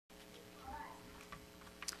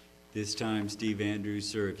This time, Steve Andrews,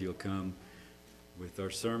 sir, if you'll come with our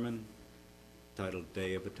sermon titled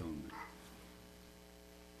Day of Atonement.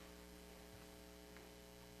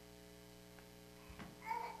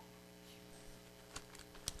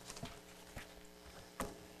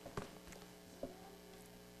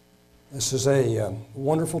 This is a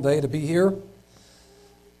wonderful day to be here.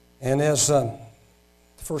 And as the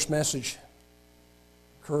first message,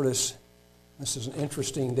 Curtis, this is an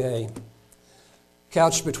interesting day.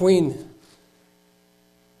 Couched between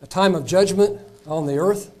a time of judgment on the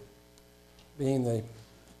earth, being the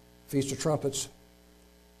Feast of Trumpets,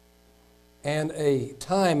 and a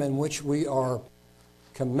time in which we are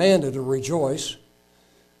commanded to rejoice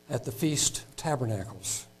at the Feast of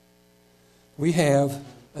Tabernacles. We have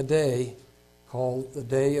a day called the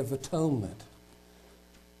Day of Atonement.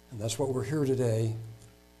 And that's what we're here today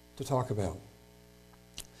to talk about.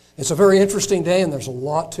 It's a very interesting day, and there's a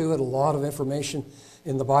lot to it, a lot of information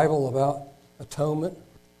in the Bible about atonement.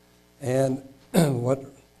 And what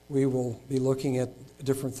we will be looking at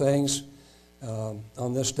different things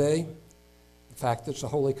on this day. The fact that it's a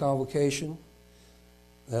holy convocation.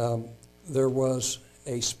 There was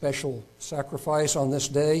a special sacrifice on this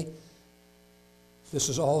day. This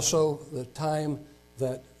is also the time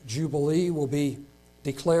that Jubilee will be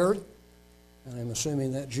declared. And I'm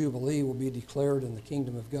assuming that Jubilee will be declared in the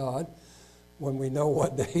kingdom of God when we know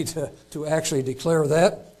what day to actually declare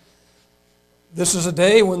that. This is a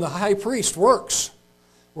day when the high priest works,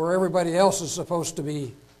 where everybody else is supposed to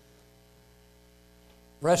be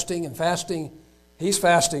resting and fasting. He's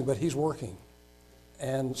fasting, but he's working.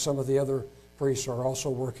 And some of the other priests are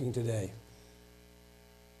also working today,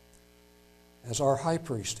 as our high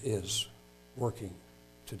priest is working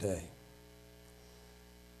today.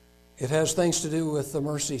 It has things to do with the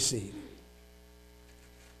mercy seat,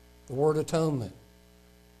 the word atonement,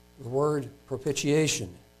 the word propitiation,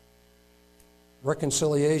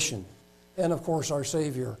 reconciliation, and of course our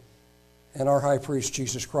Savior and our high priest,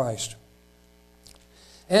 Jesus Christ.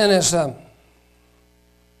 And as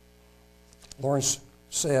Lawrence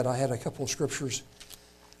said, I had a couple of scriptures.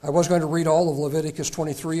 I was going to read all of Leviticus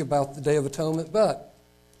 23 about the Day of Atonement, but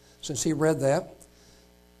since he read that,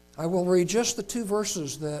 I will read just the two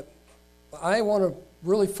verses that I want to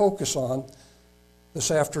really focus on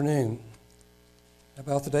this afternoon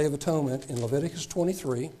about the Day of Atonement in Leviticus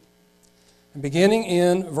 23. And beginning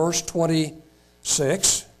in verse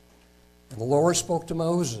 26, and the Lord spoke to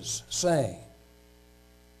Moses, saying,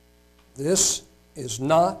 "This is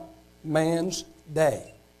not man's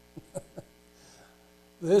day."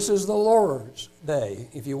 This is the Lord's day,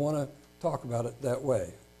 if you want to talk about it that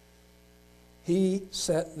way. He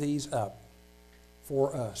set these up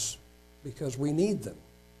for us because we need them.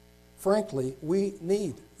 Frankly, we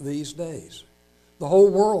need these days. The whole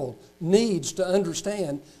world needs to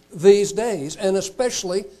understand these days, and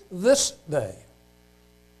especially this day.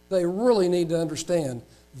 They really need to understand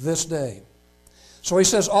this day. So he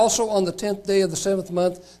says, "Also on the 10th day of the 7th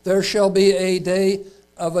month, there shall be a day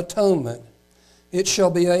of atonement. It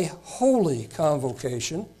shall be a holy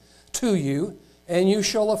convocation to you, and you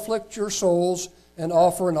shall afflict your souls and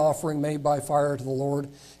offer an offering made by fire to the Lord.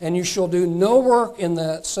 And you shall do no work in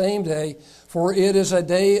that same day, for it is a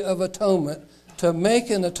day of atonement, to make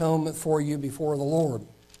an atonement for you before the Lord."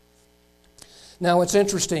 Now it's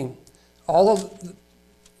interesting, all of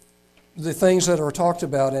the things that are talked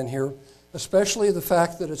about in here, especially the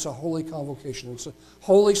fact that it's a holy convocation. It's a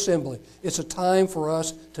holy assembly. It's a time for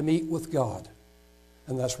us to meet with God.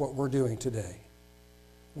 And that's what we're doing today.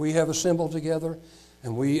 We have assembled together,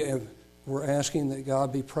 and we're asking that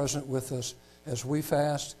God be present with us as we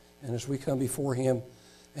fast and as we come before Him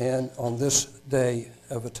and on this day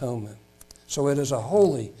of atonement. So it is a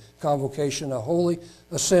holy convocation, a holy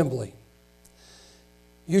assembly.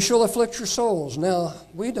 "You shall afflict your souls." Now,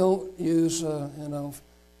 we don't use,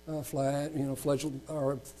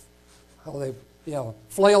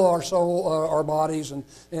 flail our soul, our bodies,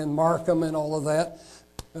 and mark them and all of that.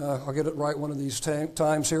 I'll get it right one of these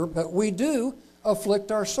times here. But we do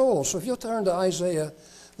afflict our souls. So if you'll turn to Isaiah,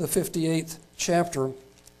 the 58th chapter,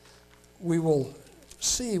 we will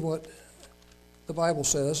see what the Bible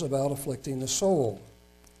says about afflicting the soul.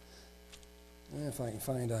 If I can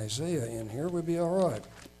find Isaiah in here, we'll be all right.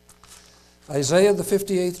 Isaiah, the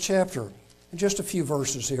 58th chapter. And just a few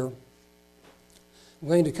verses here. I'm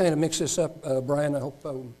going to kind of mix this up, Brian. I hope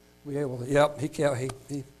we'll be able to. Yep,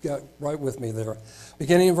 he got right with me there.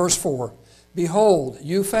 Beginning in verse 4. "Behold,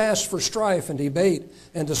 you fast for strife and debate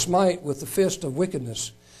and to smite with the fist of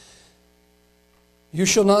wickedness. You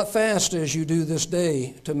shall not fast as you do this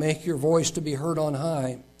day, to make your voice to be heard on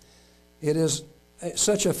high. It is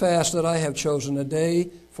such a fast that I have chosen, a day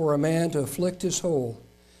for for a man to afflict his soul.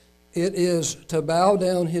 It is to bow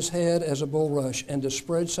down his head as a bulrush and to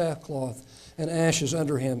spread sackcloth and ashes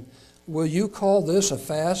under him. Will you call this a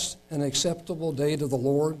fast, an acceptable day to the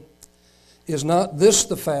Lord? Is not this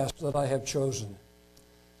the fast that I have chosen?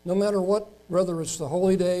 No matter what, whether it's the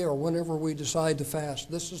holy day or whenever we decide to fast,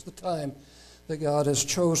 this is the time that God has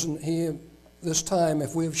chosen. This time,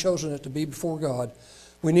 if we have chosen it to be before God,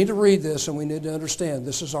 we need to read this and we need to understand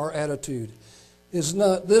this is our attitude. Is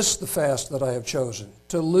not this the fast that I have chosen?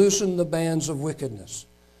 To loosen the bands of wickedness.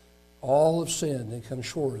 All have sinned and come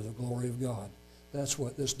short of the glory of God. That's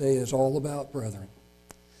what this day is all about, brethren.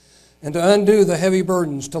 And to undo the heavy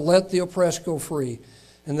burdens, to let the oppressed go free,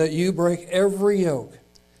 and that you break every yoke.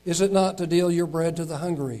 Is it not to deal your bread to the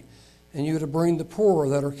hungry, and you to bring the poor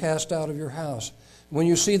that are cast out of your house? When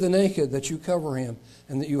you see the naked, that you cover him,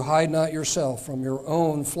 and that you hide not yourself from your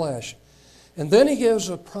own flesh. And then he gives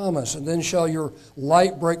a promise, and then shall your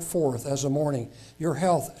light break forth as the morning. Your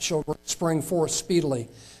health shall spring forth speedily,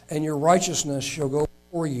 and your righteousness shall go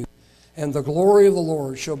before you, and the glory of the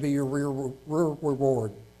Lord shall be your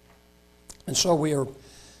reward. And so we are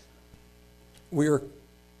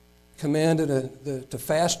commanded to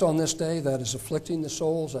fast on this day. That is afflicting the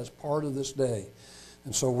souls. That's part of this day.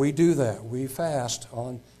 And so we do that. We fast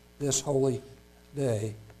on this holy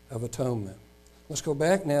day of atonement. Let's go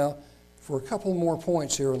back now for a couple more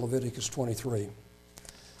points here in Leviticus 23.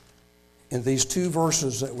 In these two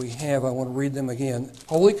verses that we have, I want to read them again.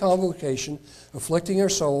 Holy convocation, afflicting our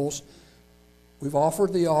souls. We've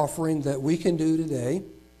offered the offering that we can do today,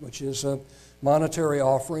 which is a monetary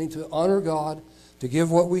offering to honor God, to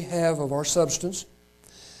give what we have of our substance.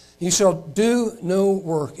 You shall do no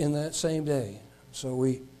work in that same day. So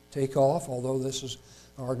we take off, although this is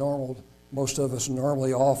our normal, most of us are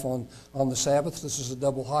normally off on the Sabbath. This is a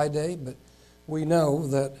double high day, but we know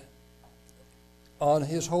that on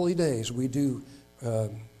his holy days we do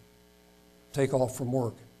take off from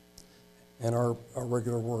work and our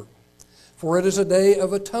regular work. For it is a day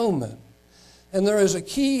of atonement. And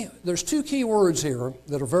there's two key words here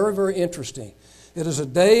that are very, very interesting. It is a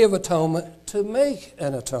day of atonement to make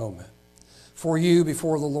an atonement for you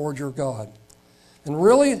before the Lord your God. And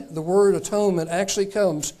really, the word atonement actually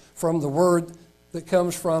comes from the word that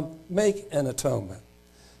comes from make an atonement.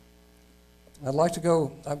 I'd like to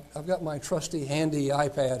go, I've got my trusty handy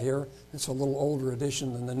iPad here. It's a little older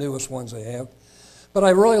edition than the newest ones they have. But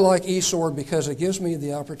I really like eSword because it gives me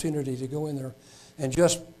the opportunity to go in there and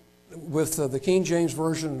just, with the King James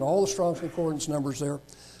Version and all the Strong's Concordance numbers there,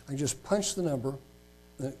 I just punch the number.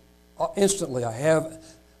 Instantly I have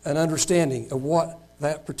an understanding of what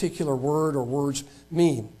that particular word or words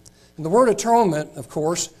mean. And the word atonement, of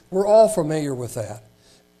course, we're all familiar with that.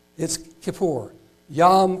 It's Kippur,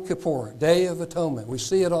 Yom Kippur, Day of Atonement. We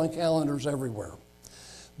see it on calendars everywhere.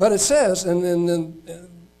 But it says, and then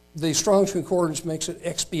the Strong's Concordance makes it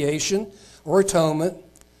expiation or atonement,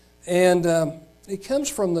 and it comes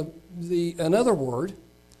from another word,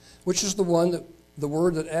 which is the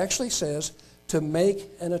word that actually says to make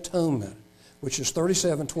an atonement, which is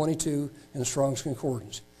 37:22 in the Strong's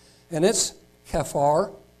Concordance. And it's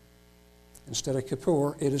kafar. Instead of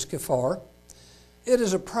kippur, it is kafar. It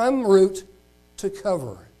is a prime root to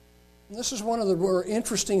cover. And this is one of the more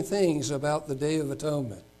interesting things about the Day of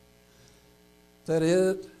Atonement, that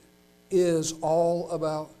it is all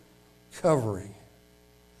about covering.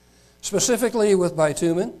 Specifically with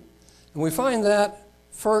bitumen, and we find that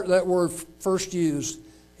word first used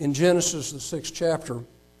in Genesis, the 6th chapter,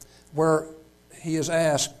 where he is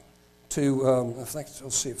asked to, I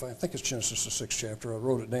think it's Genesis, the 6th chapter. I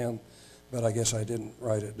wrote it down, but I guess I didn't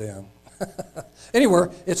write it down. Anywhere,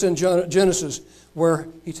 it's in Genesis where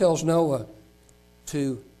he tells Noah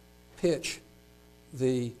to pitch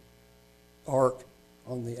the ark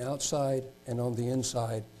on the outside and on the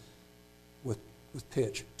inside with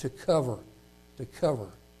pitch, to cover,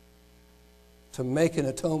 to make an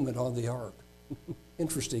atonement on the ark.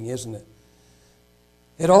 Interesting, isn't it?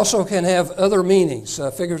 It also can have other meanings,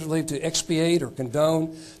 figuratively to expiate or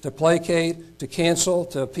condone, to placate, to cancel,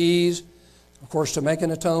 to appease, of course, to make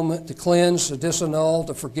an atonement, to cleanse, to disannul,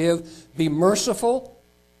 to forgive, be merciful.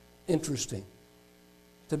 Interesting.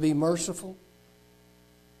 To be merciful.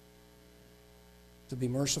 To be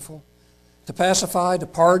merciful. To pacify, to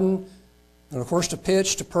pardon, and of course to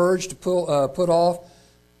pitch, to purge, to put off,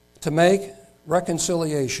 to make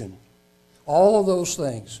reconciliation. All of those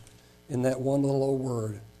things in that one little old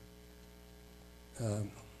word.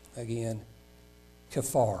 Again,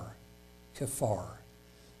 kafar. Kafar.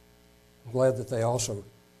 I'm glad that they also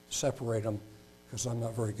separate them because I'm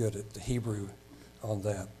not very good at the Hebrew on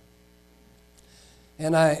that.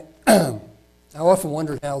 And I often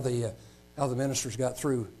wondered how the ministers got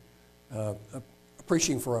through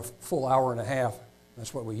preaching for a full hour and a half.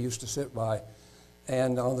 That's what we used to sit by,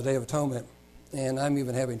 and on the Day of Atonement. And I'm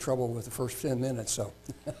even having trouble with the first 10 minutes.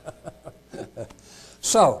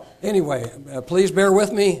 So anyway, please bear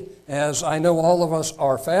with me, as I know all of us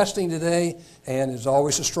are fasting today, and it's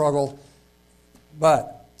always a struggle.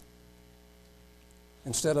 But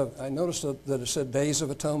I noticed that it said Days of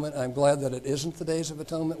Atonement. I'm glad that it isn't the Days of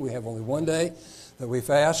Atonement. We have only one day that we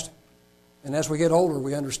fast. And as we get older,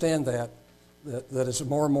 we understand that it's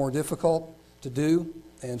more and more difficult to do.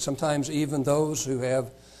 And sometimes even those who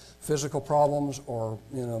have physical problems or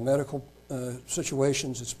medical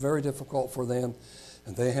situations, it's very difficult for them,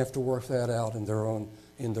 and they have to work that out in their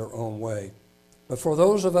own way. But for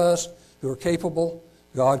those of us who are capable,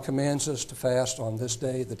 God commands us to fast on this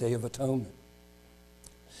day, the Day of Atonement.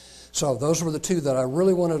 So those were the two that I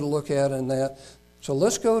really wanted to look at in that. So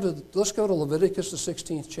let's go to Leviticus, the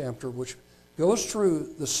 16th chapter, which goes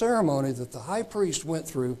through the ceremony that the high priest went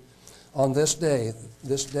through on this Day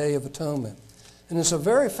of Atonement. And it's a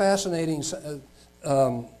very fascinating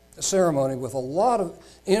ceremony with a lot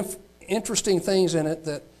of interesting things in it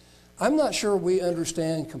that I'm not sure we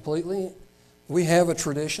understand completely. We have a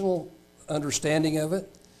traditional understanding of it,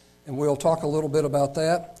 and we'll talk a little bit about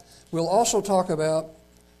that. We'll also talk about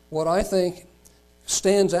what I think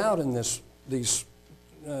stands out in these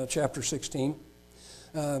chapter 16,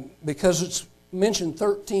 because it's mentioned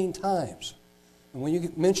 13 times. And when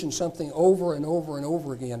you mention something over and over and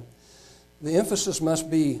over again, the emphasis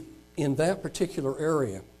must be in that particular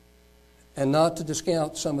area, and not to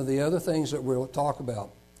discount some of the other things that we'll talk about.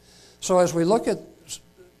 So as we look at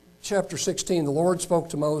chapter 16, the Lord spoke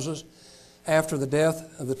to Moses after the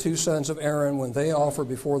death of the two sons of Aaron, when they offered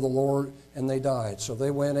before the Lord and they died. So they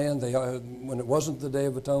went in, when it wasn't the Day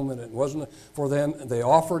of Atonement, it wasn't for them, they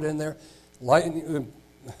offered in there. Lightning,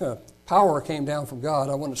 power came down from God.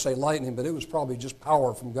 I wouldn't say lightning, but it was probably just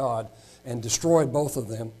power from God, and destroyed both of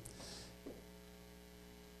them.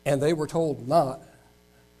 And they were told not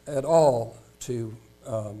at all to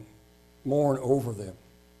mourn over them.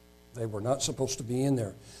 They were not supposed to be in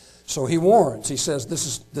there. So he warns. He says,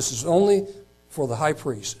 this is only for the high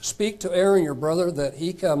priest. Speak to Aaron your brother that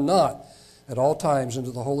he come not at all times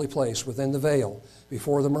into the holy place within the veil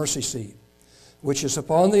before the mercy seat, which is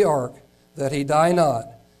upon the ark, that he die not,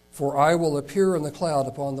 for I will appear in the cloud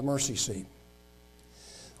upon the mercy seat.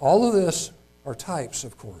 All of this are types,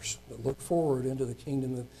 of course, that look forward into the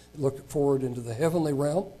kingdom, look forward into the heavenly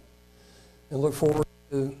realm, and look forward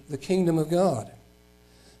to the kingdom of God.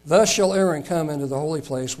 Thus shall Aaron come into the holy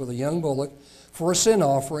place with a young bullock for a sin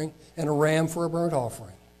offering and a ram for a burnt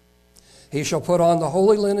offering. He shall put on the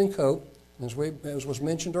holy linen coat. As was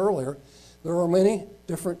mentioned earlier, there are many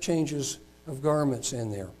different changes of garments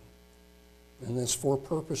in there. And that's for a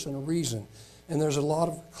purpose and a reason. And there's a lot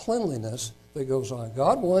of cleanliness that goes on.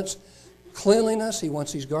 God wants cleanliness. He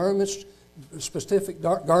wants these garments, specific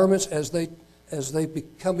garments, as they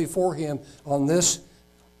come before Him on this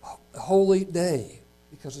holy day,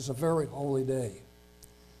 because it's a very holy day.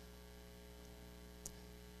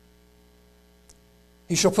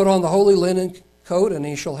 He shall put on the holy linen coat, and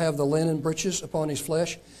he shall have the linen breeches upon his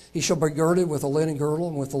flesh. He shall be girded with a linen girdle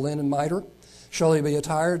and with a linen mitre. Shall he be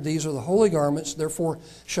attired? These are the holy garments. Therefore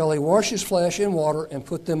shall he wash his flesh in water and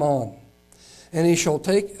put them on. And he shall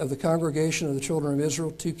take of the congregation of the children of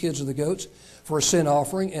Israel 2 kids of the goats for a sin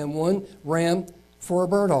offering, and 1 ram for a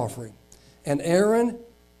burnt offering. And Aaron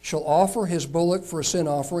shall offer his bullock for a sin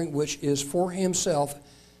offering, which is for himself,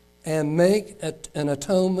 and make an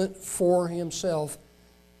atonement for himself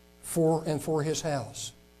and for his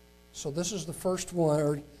house. So this is the first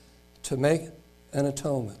word, to make an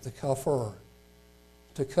atonement, the kafar.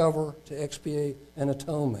 To cover, to expiate, an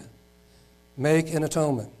atonement. Make an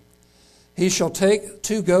atonement. He shall take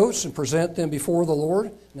 2 goats and present them before the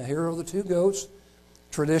Lord. Now here are the 2 goats.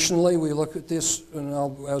 Traditionally, we look at this, and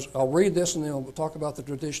I'll read this and then we'll talk about the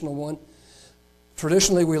traditional one.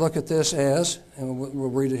 Traditionally, we look at this as, and we'll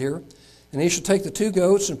read it here, and he shall take the 2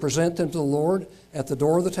 goats and present them to the Lord at the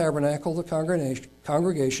door of the tabernacle of the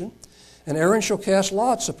congregation, and Aaron shall cast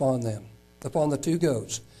lots upon them, upon the 2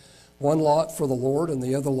 goats, 1 lot for the Lord and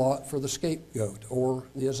the other lot for the scapegoat, or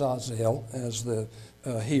the Azazel, as the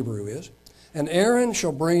Hebrew is. And Aaron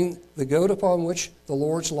shall bring the goat upon which the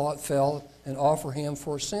Lord's lot fell and offer him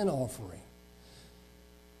for a sin offering.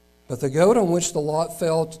 But the goat on which the lot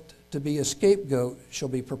fell to be a scapegoat shall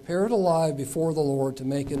be prepared alive before the Lord to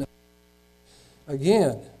make an atonement.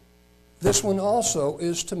 Again, this one also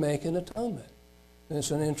is to make an atonement. And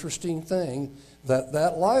it's an interesting thing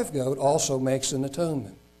that live goat also makes an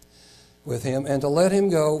atonement. with him, and to let him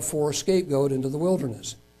go for a scapegoat into the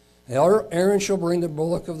wilderness. Aaron shall bring the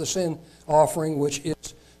bullock of the sin offering, which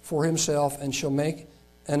is for himself, and shall make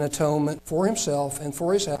an atonement for himself and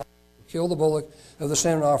for his house. Kill the bullock of the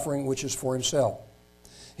sin offering, which is for himself.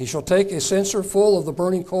 He shall take a censer full of the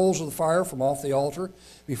burning coals of the fire from off the altar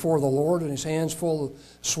before the Lord, and his hands full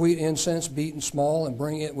of sweet incense beaten small, and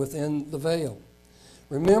bring it within the veil.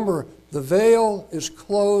 Remember, the veil is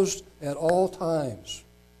closed at all times.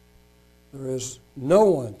 There is no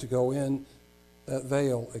one to go in that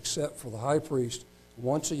veil except for the high priest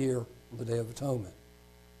once a year on the Day of Atonement.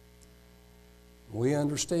 We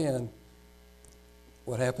understand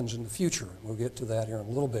what happens in the future. We'll get to that here in a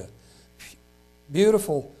little bit.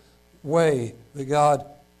 Beautiful way that God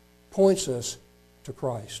points us to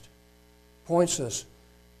Christ, points us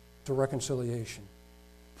to reconciliation,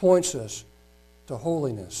 points us to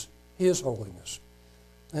holiness, His holiness.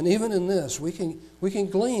 And even in this, we can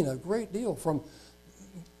glean a great deal from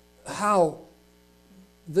how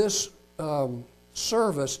this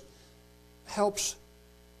service helps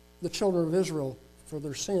the children of Israel for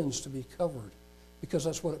their sins to be covered, because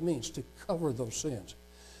that's what it means, to cover those sins.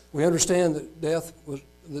 We understand that death was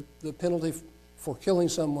the penalty for killing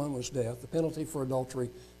someone was death. The penalty for adultery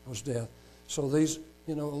was death. So these,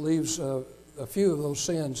 leaves a few of those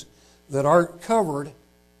sins that aren't covered,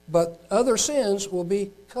 but other sins will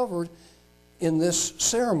be covered in this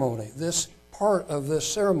ceremony, this part of this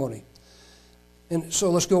ceremony. And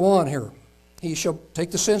so let's go on here. He shall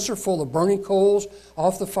take the censer full of burning coals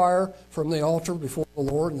off the fire from the altar before the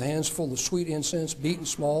Lord, and the hands full of sweet incense beaten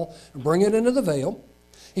small, and bring it into the veil.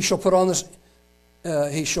 He shall put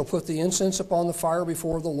the incense upon the fire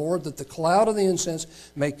before the Lord, that the cloud of the incense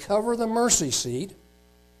may cover the mercy seat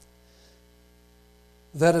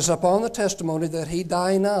that is upon the testimony, that he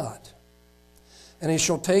die not. And he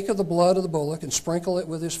shall take of the blood of the bullock and sprinkle it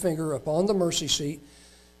with his finger upon the mercy seat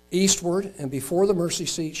eastward, and before the mercy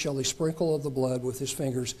seat shall he sprinkle of the blood with his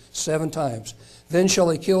fingers 7 times. Then shall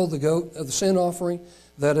he kill the goat of the sin offering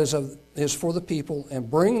that is for the people,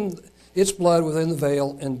 and bring its blood within the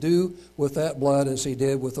veil, and do with that blood as he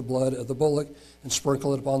did with the blood of the bullock, and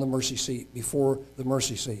sprinkle it upon the mercy seat before the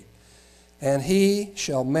mercy seat. And he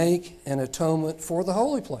shall make an atonement for the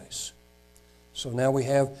holy place. So now we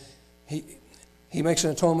have, he makes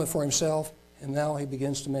an atonement for himself, and now he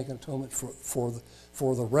begins to make an atonement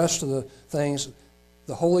for the rest of the things,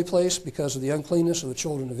 the holy place, because of the uncleanness of the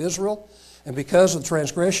children of Israel, and because of the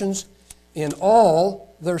transgressions in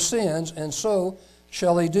all their sins, and so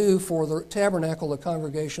shall he do for the tabernacle, the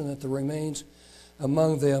congregation that there remains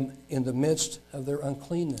among them in the midst of their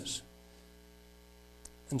uncleanness.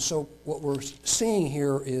 And so what we're seeing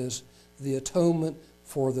here is the atonement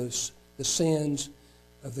for the sins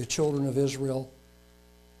of the children of Israel,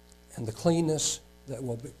 and the cleanness that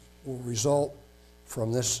will result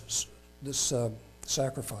from this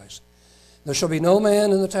sacrifice. There shall be no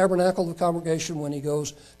man in the tabernacle of the congregation when he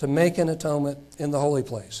goes to make an atonement in the holy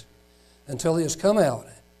place, until he has come out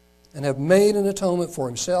and have made an atonement for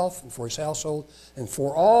himself and for his household and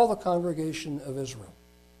for all the congregation of Israel.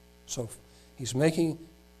 So he's making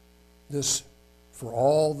this for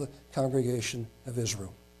all the congregation of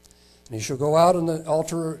Israel. And he shall go out on the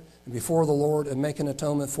altar before the Lord and make an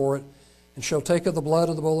atonement for it, and shall take of the blood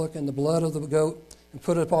of the bullock and the blood of the goat, and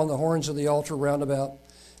put it upon the horns of the altar round about. And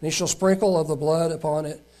he shall sprinkle of the blood upon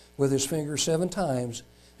it with his finger 7 times,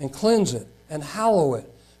 and cleanse it, and hallow it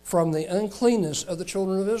from the uncleanness of the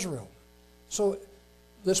children of Israel. So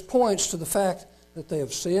this points to the fact that they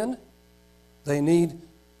have sinned. They need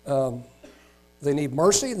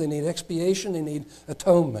mercy, they need expiation, they need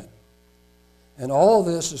atonement. And all of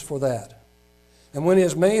this is for that. And when he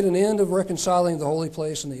has made an end of reconciling the holy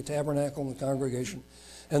place and the tabernacle and the congregation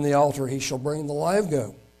and the altar, he shall bring the live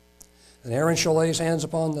goat. And Aaron shall lay his hands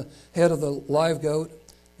upon the head of the live goat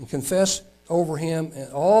and confess over him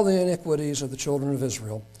all the iniquities of the children of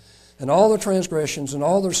Israel, and all their transgressions and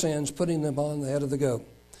all their sins, putting them on the head of the goat.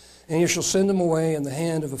 And you shall send them away in the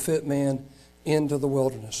hand of a fit man into the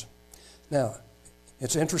wilderness. Now,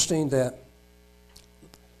 it's interesting that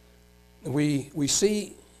we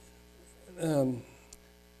see,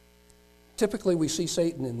 typically we see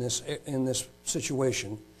Satan in this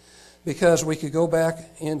situation, because we could go back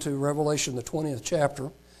into Revelation, the 20th chapter.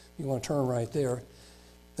 You want to turn right there.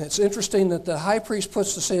 It's interesting that the high priest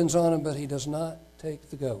puts the sins on him, but he does not take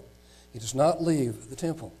the goat. He does not leave the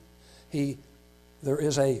temple. There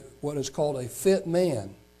is what is called a fit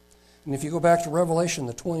man. And if you go back to Revelation,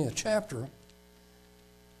 the 20th chapter,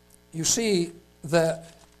 you see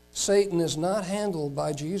that Satan is not handled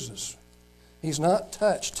by Jesus. He's not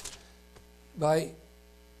touched by,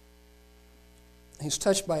 he's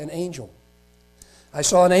touched by an angel. I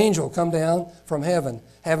saw an angel come down from heaven,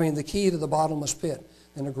 having the key to the bottomless pit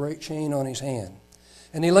and a great chain on his hand.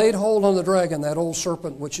 And he laid hold on the dragon, that old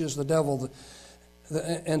serpent which is the devil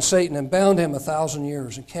and Satan, and bound him 1,000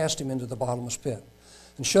 years, and cast him into the bottomless pit,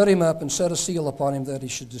 and shut him up, and set a seal upon him, that he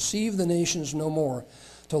should deceive the nations no more,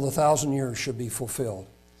 till the 1,000 years should be fulfilled.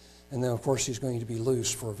 And then, of course, he's going to be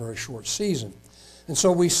loose for a very short season. And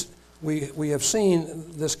so we have seen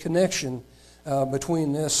this connection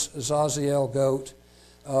between this Azazel goat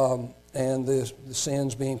and the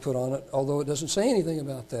sins being put on it, although it doesn't say anything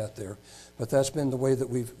about that there. But that's been the way that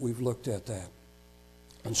we've looked at that.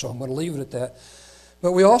 And so I'm going to leave it at that.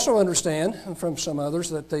 But we also understand from some others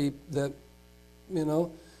that that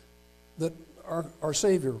our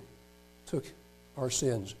Savior took our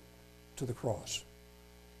sins to the cross.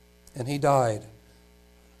 And he died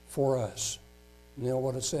for us. You know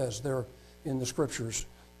what it says there in the Scriptures,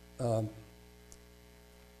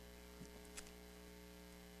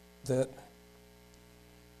 that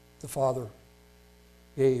the Father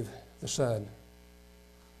gave the Son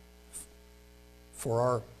for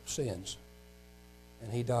our sins,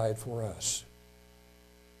 and he died for us.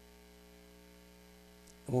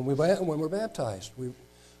 And when we're baptized,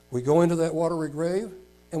 we go into that watery grave,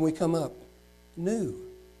 and we come up new.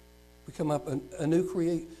 We come up a new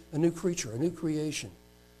creature, a new creation.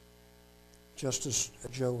 Just as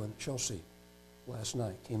Joe and Chelsea last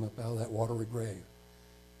night came up out of that watery grave.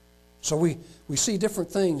 So we see different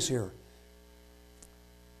things here.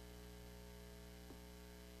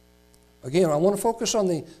 Again, I want to focus on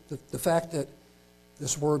the fact that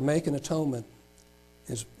this word "make an atonement"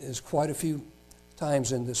 is quite a few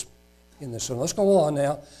times in this. So let's go on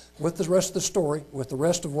now with the rest of the story, with the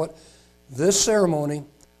rest of what this ceremony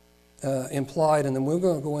implied, and then we're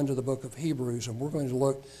going to go into the book of Hebrews, and we're going to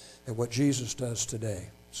look at what Jesus does today.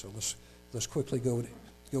 So let's quickly go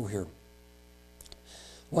here.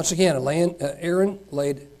 Once again, Aaron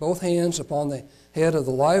laid both hands upon the head of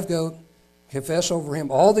the live goat, confess over him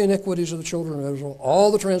all the iniquities of the children of Israel,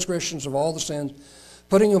 all the transgressions of all the sins,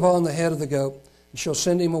 putting upon the head of the goat, and shall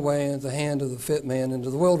send him away into the hand of the fit man into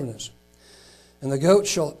the wilderness. And the goat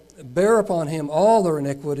shall bear upon him all their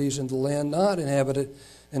iniquities in the land not inhabited,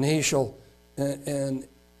 and he shall let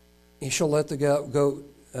the goat.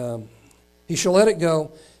 He shall let it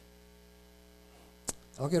go.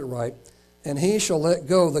 I'll get it right. And he shall let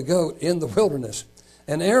go the goat in the wilderness.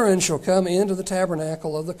 And Aaron shall come into the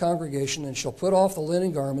tabernacle of the congregation, and shall put off the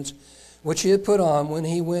linen garments which he had put on when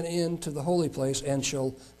he went into the holy place, and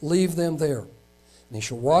shall leave them there. And he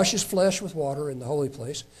shall wash his flesh with water in the holy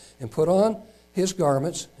place, and put on his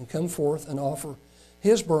garments, and come forth and offer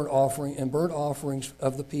his burnt offering and burnt offerings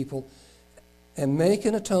of the people, and make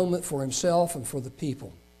an atonement for himself and for the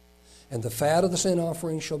people. And the fat of the sin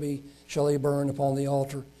offering shall he burn upon the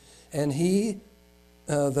altar. And he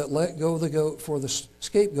that let go the goat for the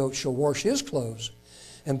scapegoat shall wash his clothes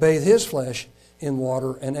and bathe his flesh in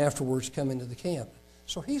water, and afterwards come into the camp.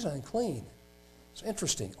 So he's unclean. It's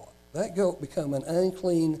interesting. That goat become an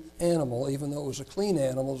unclean animal, even though it was a clean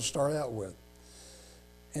animal to start out with.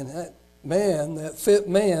 And that fit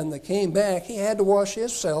man that came back, he had to wash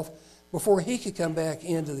himself before he could come back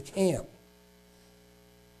into the camp.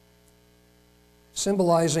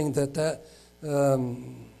 Symbolizing that the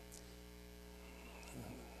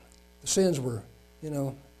sins were,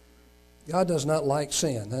 God does not like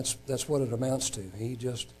sin. That's what it amounts to. He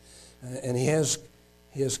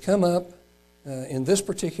has come up in this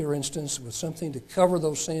particular instance with something to cover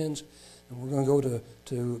those sins, and we're going to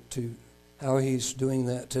go to how he's doing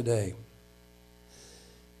that today.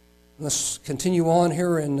 Let's continue on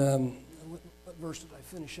here in what verse did I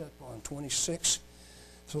finish up on? 26.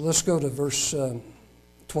 So let's go to verse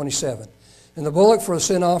 27. And the bullock for a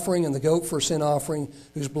sin offering and the goat for a sin offering,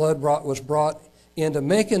 whose blood was brought in to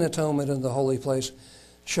make an atonement in the holy place,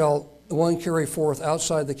 shall the one carry forth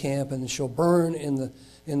outside the camp, and shall burn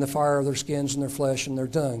in the fire of their skins and their flesh and their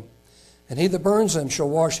dung. And he that burns them shall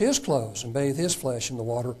wash his clothes and bathe his flesh in the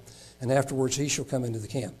water, and afterwards he shall come into the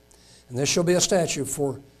camp. And this shall be a statute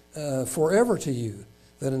forever to you,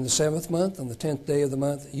 that in the 7th month, on the 10th day of the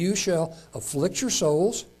month, you shall afflict your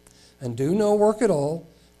souls, and do no work at all,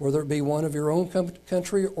 whether it be one of your own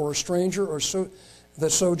country or a stranger that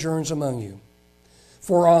sojourns among you.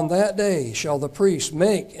 For on that day shall the priest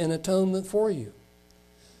make an atonement for you.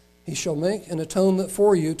 He shall make an atonement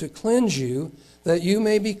for you to cleanse you, that you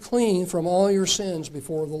may be clean from all your sins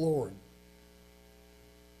before the Lord.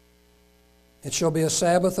 It shall be a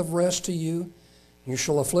Sabbath of rest to you. You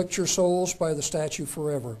shall afflict your souls by the statute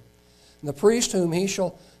forever. And the priest whom he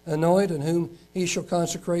shall anoint and whom he shall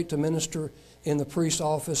consecrate to minister in the priest's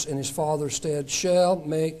office in his father's stead shall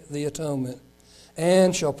make the atonement,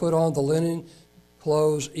 and shall put on the linen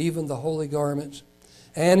clothes, even the holy garments.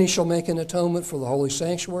 And he shall make an atonement for the holy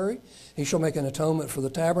sanctuary. He shall make an atonement for the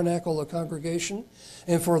tabernacle of the congregation,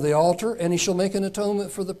 and for the altar. And he shall make an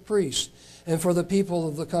atonement for the priests, and for the people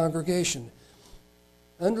of the congregation.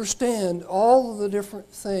 Understand all of the different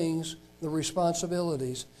things, the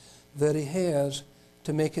responsibilities that he has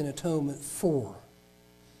to make an atonement for,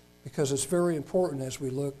 because it's very important as we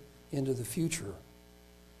look into the future.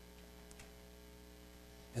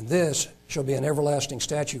 And this shall be an everlasting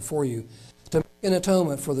statute for you, to make an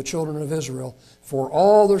atonement for the children of Israel for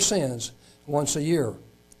all their sins once a year.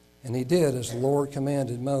 And he did as the Lord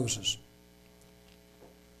commanded Moses.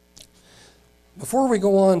 Before we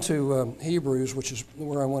go on to Hebrews, which is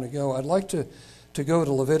where I want to go, I'd like to go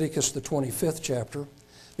to Leviticus, the 25th chapter,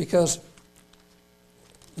 because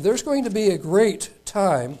there's going to be a great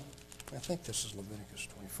time. I think this is Leviticus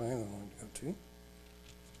 25 I want to go to.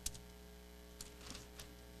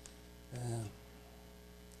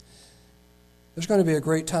 There's going to be a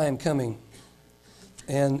great time coming,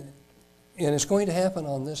 and it's going to happen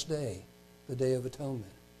on this day, the Day of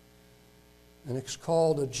Atonement. And it's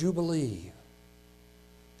called a Jubilee.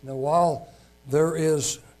 Now, while there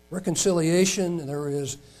is reconciliation, there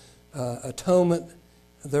is atonement,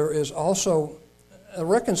 there is also a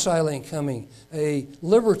reconciling coming, a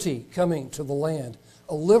liberty coming to the land,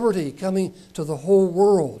 a liberty coming to the whole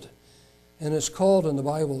world. And it's called in the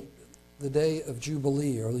Bible the Day of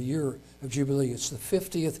Jubilee, or the Year of Jubilee. It's the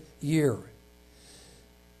 50th year.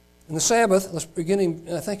 And the Sabbath,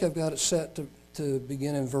 I think I've got it set to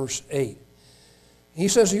begin in verse 8. He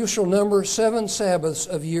says, you shall number 7 Sabbaths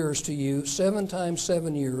of years to you, 7 times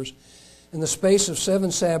 7 years, and the space of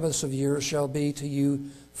 7 Sabbaths of years shall be to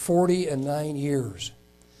you 49 years.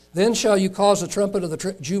 Then shall you cause the trumpet of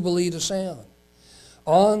the Jubilee to sound.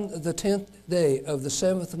 On the 10th day of the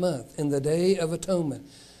 7th month, in the Day of Atonement,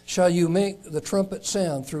 shall you make the trumpet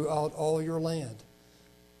sound throughout all your land.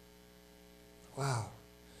 Wow.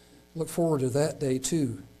 Look forward to that day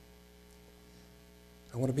too.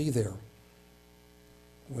 I want to be there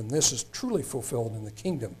when this is truly fulfilled in the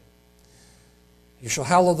kingdom. You shall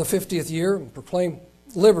hallow the 50th year and proclaim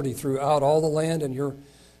liberty throughout all the land, and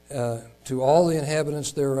to all the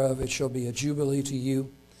inhabitants thereof it shall be a jubilee to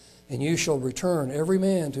you. And you shall return every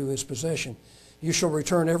man to his possession. You shall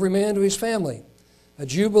return every man to his family. A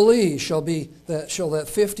jubilee shall that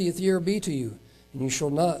 50th year be to you. And you shall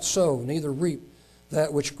not sow, neither reap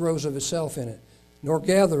that which grows of itself in it, nor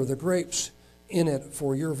gather the grapes in it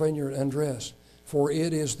for your vineyard undressed. For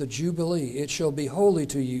it is the jubilee. It shall be holy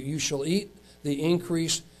to you. You shall eat the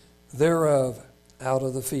increase thereof out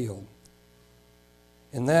of the field.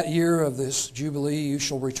 In that year of this jubilee you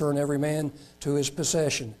shall return every man to his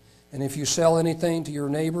possession. And if you sell anything to your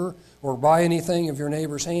neighbor, or buy anything of your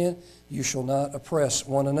neighbor's hand, you shall not oppress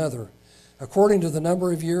one another. According to the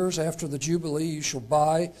number of years after the Jubilee you shall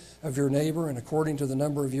buy of your neighbor, and according to the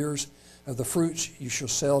number of years of the fruits you shall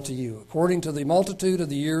sell to you. According to the multitude of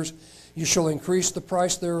the years you shall increase the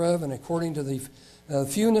price thereof, and according to the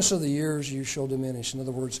fewness of the years you shall diminish. In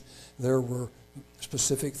other words, there were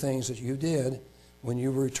specific things that you did when you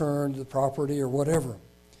returned the property or whatever.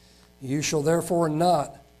 You shall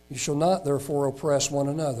not therefore oppress one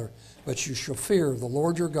another, but you shall fear the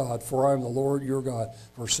Lord your God, for I am the Lord your God.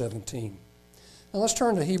 Verse 17. Now let's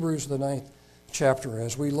turn to Hebrews, the 9th chapter,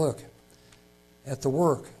 as we look at the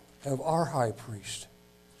work of our high priest.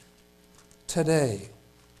 Today,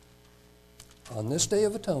 on this Day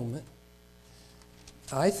of Atonement,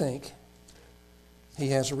 I think he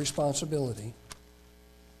has a responsibility,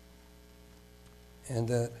 and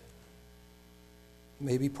that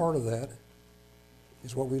maybe part of that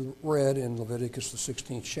is what we read in Leviticus, the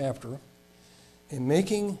 16th chapter, in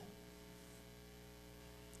making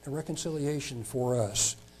a reconciliation for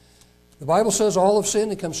us. The Bible says all have sinned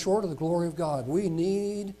and come short of the glory of God. We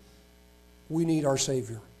need our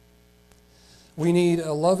Savior. We need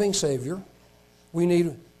a loving Savior. We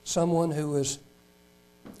need someone who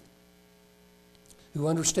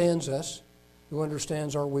understands us, who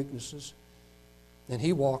understands our weaknesses. And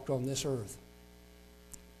he walked on this earth.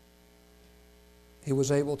 He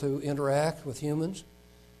was able to interact with humans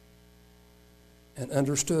and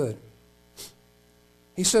understood.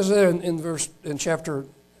 He says there in chapter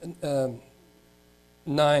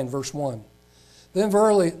 9, verse 1, then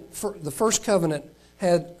verily the first covenant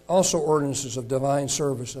had also ordinances of divine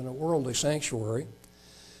service and a worldly sanctuary.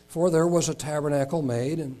 For there was a tabernacle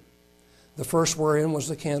made, and the first wherein was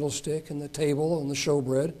the candlestick and the table and the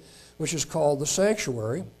showbread, which is called the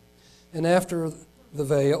sanctuary. And after the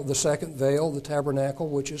veil, the second veil, the tabernacle,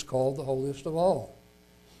 which is called the holiest of all,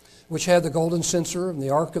 which had the golden censer and the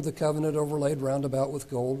ark of the covenant overlaid round about with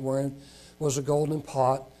gold, wherein was a golden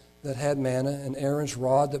pot that had manna, and Aaron's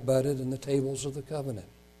rod that budded, and the tables of the covenant.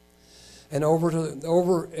 And over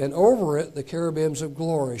it the cherubims of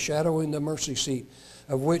glory, shadowing the mercy seat,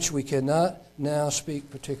 of which we cannot now speak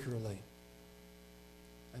particularly.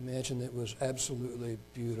 I imagine it was absolutely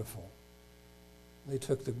beautiful. They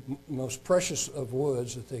took the most precious of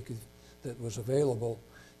woods that was available,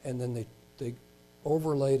 and then they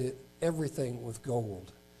overlaid it, everything with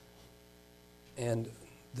gold. And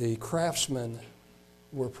the craftsmen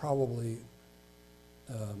were probably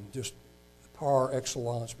just par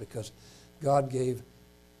excellence, because God gave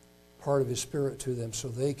part of His Spirit to them so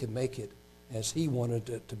they could make it as He wanted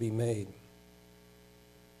it to be made.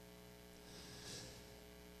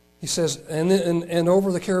 He says, and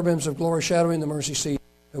over the cherubims of glory shadowing the mercy seat,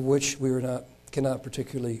 of which we cannot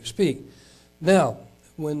particularly speak. Now,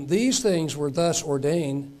 when these things were thus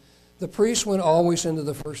ordained, the priests went always into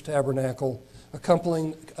the first tabernacle,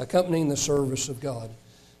 accompanying the service of God,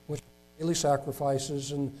 which daily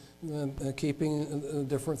sacrifices and keeping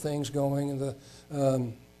different things going, and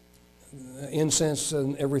the incense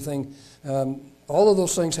and everything. All of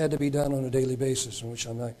those things had to be done on a daily basis, which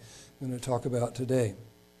I'm not going to talk about today.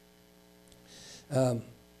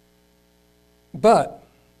 But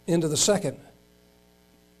into the second,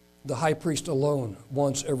 the high priest alone,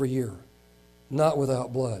 once every year, not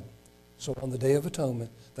without blood. So on the Day of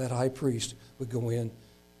Atonement, that high priest would go in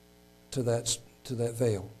to that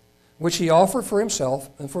veil, which he offered for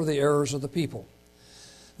himself and for the errors of the people.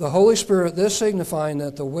 The Holy Spirit, this signifying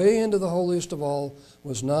that the way into the holiest of all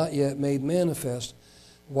was not yet made manifest,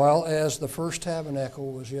 while as the first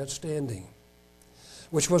tabernacle was yet standing,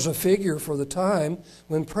 which was a figure for the time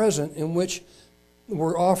when present, in which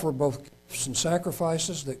were offered both gifts and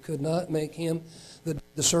sacrifices that could not make him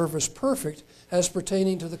the service perfect as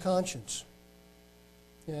pertaining to the conscience.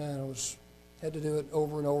 Yeah, I had to do it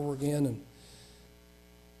over and over again, and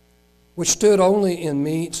which stood only in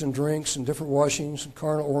meats and drinks and different washings and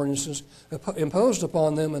carnal ordinances imposed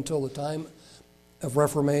upon them until the time of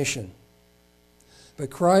Reformation.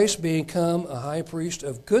 But Christ being come a high priest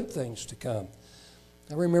of good things to come.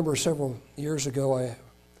 I remember several years ago I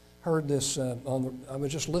heard this I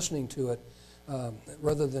was just listening to it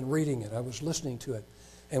rather than reading it. I was listening to it.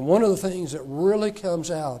 And one of the things that really comes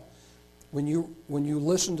out when you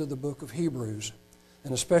listen to the book of Hebrews,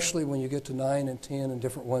 and especially when you get to 9 and 10 and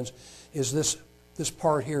different ones, is this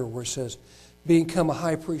part here where it says, become a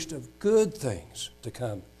high priest of good things to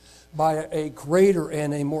come, by a greater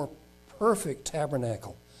and a more perfect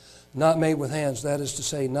tabernacle, not made with hands, that is to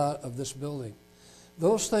say, not of this building.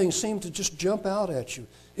 Those things seem to just jump out at you.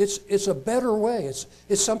 It's a better way.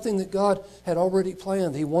 It's something that God had already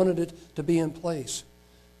planned. He wanted it to be in place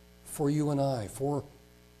for you and I, for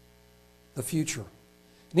the future.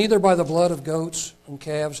 Neither by the blood of goats and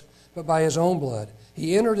calves, but by His own blood.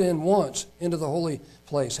 He entered in once into the holy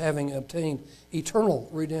place, having obtained eternal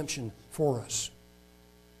redemption for us.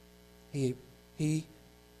 He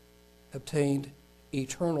obtained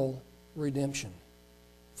eternal redemption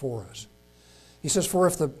for us. He says, for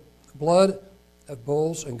if the blood of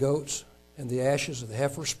bulls and goats and the ashes of the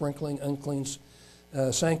heifer sprinkling unclean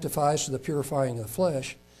sanctifies to the purifying of the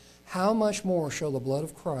flesh, how much more shall the blood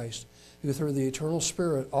of Christ, who through the eternal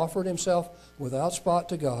Spirit offered Himself without spot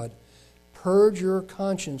to God, purge your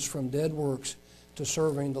conscience from dead works to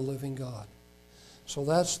serving the living God. So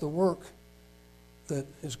that's the work that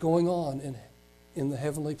is going on in the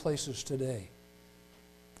heavenly places today.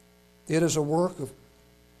 It is a work of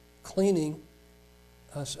cleaning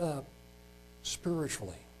us up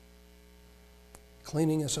spiritually.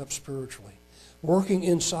 Cleaning us up spiritually. Working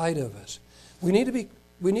inside of us. We need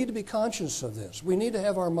to be conscious of this. We need to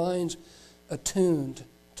have our minds attuned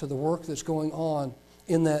to the work that's going on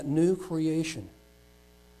in that new creation,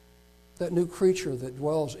 that new creature that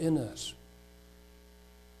dwells in us,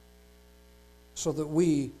 so that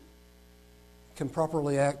we can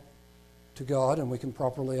properly act to God and we can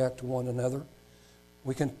properly act to one another.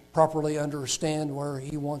 We can properly understand where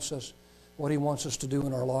He wants us, what He wants us to do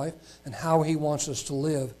in our life, and how He wants us to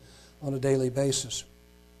live on a daily basis.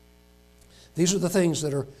 These are the things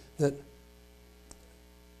that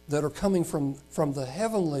are coming from the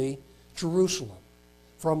heavenly Jerusalem,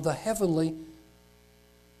 from the heavenly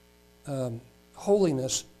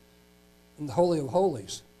holiness and the Holy of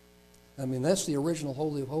Holies. I mean, that's the original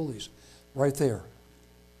Holy of Holies right there.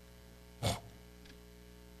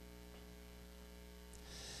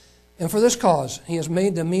 And for this cause, He has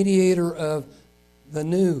made the mediator of the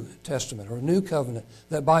New Testament, or New Covenant,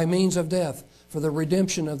 that by means of death, for the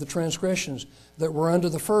redemption of the transgressions that were under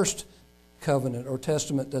the first covenant or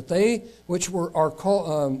testament, that they which are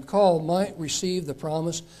called might receive the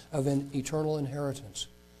promise of an eternal inheritance.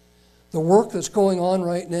 The work that's going on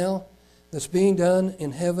right now, that's being done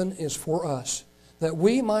in heaven, is for us, that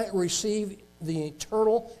we might receive the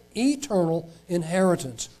eternal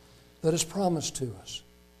inheritance that is promised to us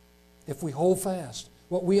if we hold fast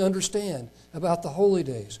what we understand about the holy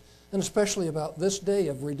days, and especially about this day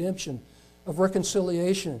of redemption, of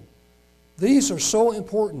reconciliation. These are so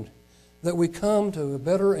important that we come to a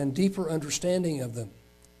better and deeper understanding of them.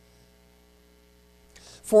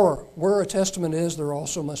 For where a testament is, there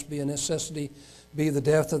also must be a necessity be the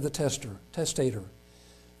death of the testator.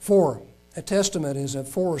 For a testament is of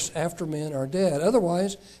force after men are dead.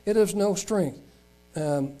 Otherwise, it has no strength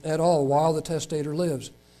at all while the testator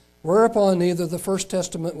lives. Whereupon neither the first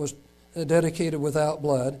testament was dedicated without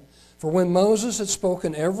blood. For when Moses had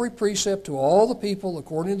spoken every precept to all the people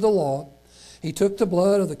according to the law, he took the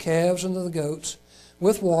blood of the calves and of the goats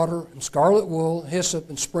with water and scarlet wool, hyssop,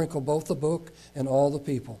 and sprinkled both the book and all the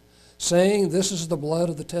people, saying, This is the blood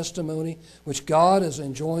of the testimony which God has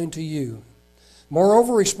enjoined to you.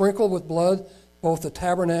 Moreover, he sprinkled with blood both the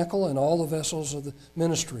tabernacle and all the vessels of the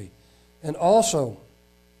ministry. And almost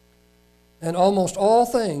all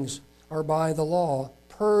things are by the law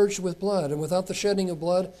purged with blood, and without the shedding of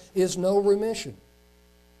blood is no remission.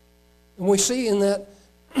 And we see in that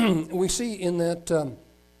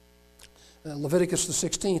Leviticus the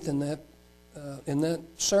 16th, in that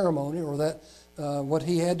ceremony, or that what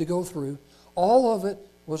he had to go through, all of it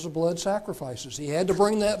was the blood sacrifices. He had to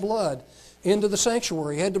bring that blood into the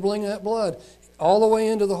sanctuary. He had to bring that blood all the way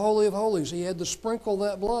into the Holy of Holies. He had to sprinkle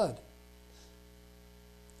that blood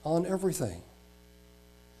on everything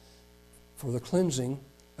for the cleansing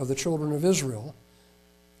of the children of Israel.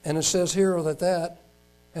 And it says here that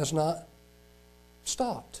has not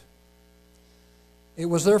stopped. It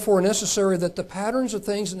was therefore necessary that the patterns of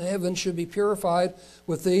things in heaven should be purified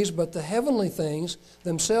with these, but the heavenly things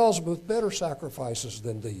themselves with better sacrifices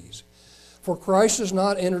than these. For Christ has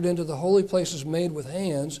not entered into the holy places made with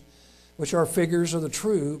hands, which are figures of the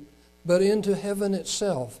true, but into heaven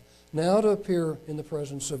itself, now to appear in the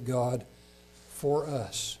presence of God for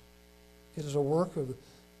us. It is a work of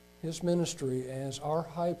his ministry as our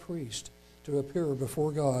high priest to appear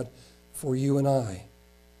before God for you and I.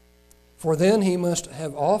 For then he must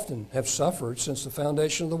have often have suffered since the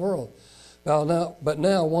foundation of the world. But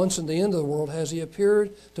now, once in the end of the world, has he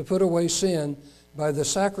appeared to put away sin by the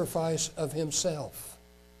sacrifice of himself.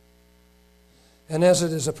 And as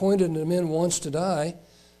it is appointed to men once to die,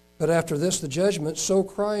 but after this the judgment, so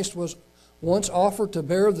Christ was once offered to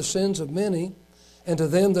bear the sins of many, and to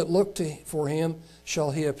them that look for him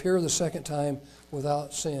shall he appear the second time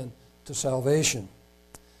without sin to salvation.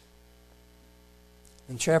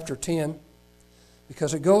 In chapter 10,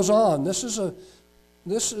 because it goes on, this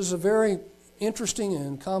is a very interesting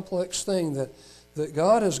and complex thing that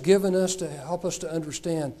God has given us to help us to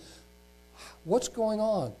understand what's going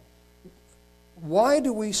on. Why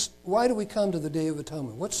do we come to the Day of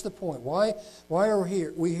Atonement? What's the point? Why are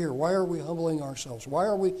we here? Why are we humbling ourselves?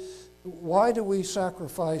 Why do we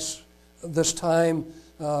sacrifice this time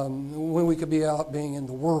when we could be out being in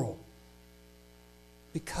the world?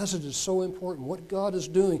 Because it is so important what God is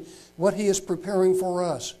doing, what he is preparing for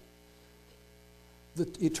us. The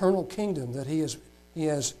eternal kingdom that he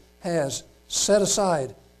has set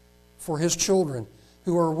aside for his children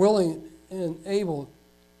who are willing and able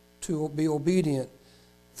to be obedient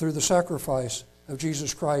through the sacrifice of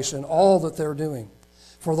Jesus Christ and all that they're doing.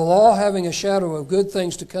 For the law, having a shadow of good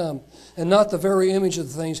things to come, and not the very image of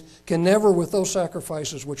the things, can never, with those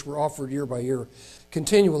sacrifices which were offered year by year,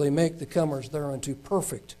 continually make the comers thereunto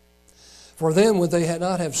perfect. For then would they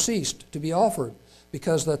not have ceased to be offered,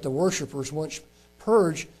 because that the worshippers, once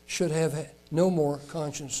purged, should have no more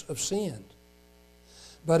conscience of sin.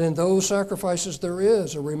 But in those sacrifices there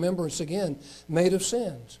is a remembrance again made of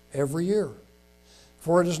sins every year.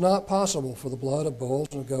 For it is not possible for the blood of bulls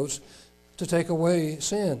and goats to take away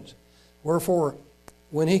sins. Wherefore,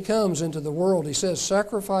 when he comes into the world, he says,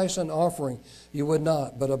 Sacrifice and offering you would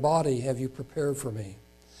not, but a body have you prepared for me.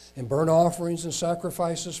 In burnt offerings and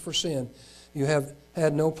sacrifices for sin you have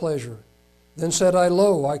had no pleasure. Then said I,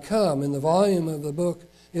 Lo, I come. In the volume of the book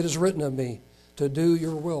it is written of me, to do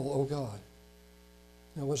your will, O God.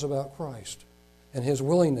 It was about Christ and his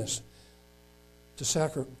willingness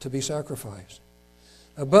to be sacrificed.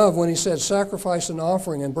 Above, when he said, Sacrifice and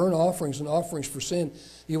offering and burnt offerings and offerings for sin,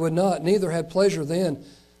 you would not, neither had pleasure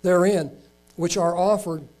therein, which are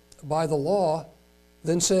offered by the law.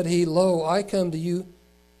 Then said he, Lo, I come to you,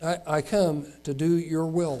 I come to do your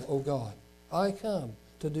will, O God. I come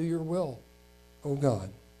to do your will, O God.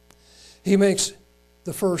 He makes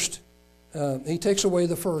the first, he takes away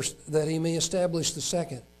the first, that he may establish the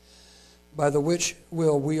second, by the which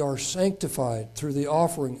will we are sanctified through the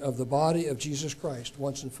offering of the body of Jesus Christ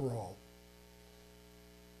once and for all.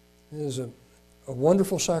 It is a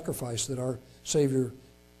wonderful sacrifice that our Savior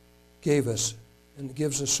gave us, and it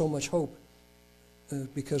gives us so much hope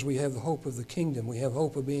because we have the hope of the kingdom. We have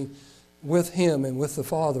hope of being with Him and with the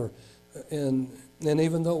Father. And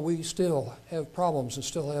even though we still have problems and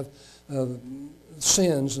still have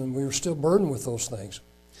sins, and we're still burdened with those things,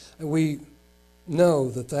 we know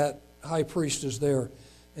that that high priest is there,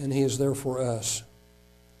 and he is there for us.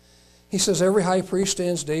 He says every high priest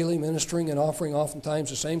stands daily ministering and offering oftentimes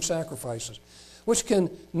the same sacrifices, which can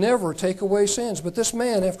never take away sins. But this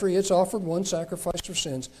man, after he had offered one sacrifice for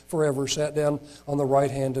sins forever, sat down on the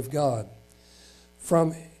right hand of God,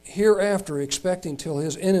 from hereafter expecting till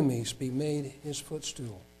his enemies be made his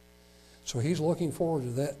footstool. So he's looking forward to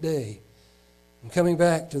that day and coming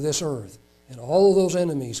back to this earth, and all of those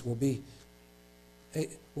enemies will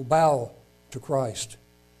bow to Christ.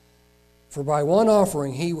 For by one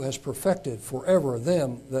offering he has perfected forever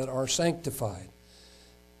them that are sanctified.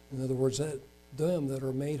 In other words, them that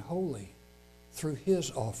are made holy through his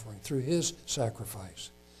offering, through his sacrifice.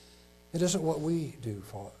 It isn't what we do,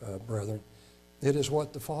 brethren. It is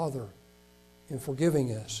what the Father, in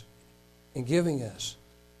forgiving us and giving us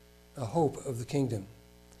a hope of the kingdom.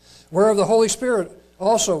 Whereof the Holy Spirit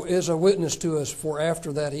also is a witness to us, for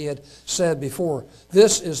after that he had said before,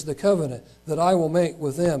 this is the covenant that I will make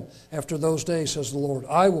with them after those days, says the Lord.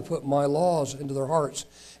 I will put my laws into their hearts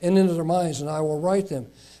and into their minds, and I will write them.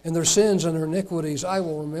 And their sins and their iniquities I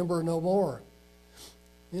will remember no more.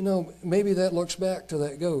 You know, maybe that looks back to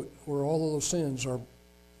that goat where all of those sins are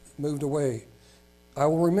moved away. I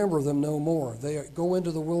will remember them no more. They go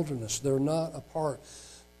into the wilderness. They're not a part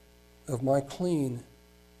of my clean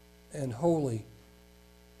and holy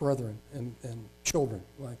brethren and children,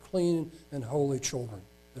 my clean and holy children.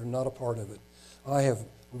 They're not a part of it. I have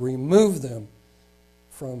removed them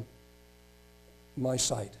from my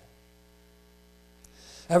sight.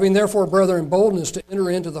 Having therefore, brethren, boldness to enter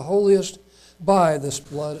into the holiest by this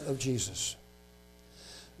blood of Jesus,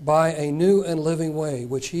 by a new and living way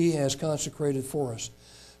which he has consecrated for us,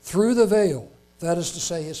 through the veil, that is to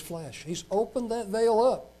say, his flesh. He's opened that veil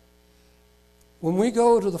up. When we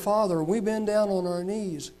go to the Father and we bend down on our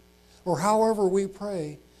knees, or however we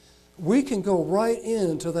pray, we can go right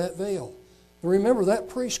into that veil. And remember, that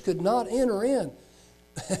priest could not enter in.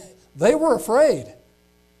 They were afraid.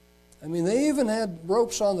 I mean, they even had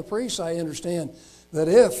ropes on the priest, I understand, that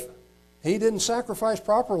if he didn't sacrifice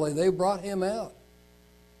properly, they brought him out.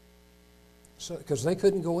 So, because they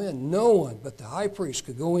couldn't go in. No one but the high priest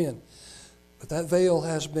could go in. But that veil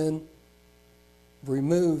has been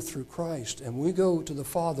removed through Christ, and we go to the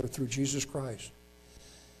Father through Jesus Christ.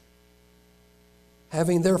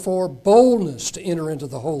 Having therefore boldness to enter into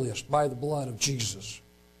the holiest by the blood of Jesus,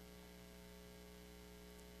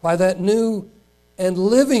 by that new and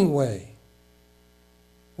living way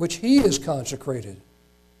which he has consecrated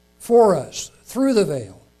for us through the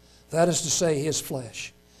veil, that is to say, his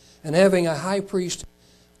flesh, and having a high priest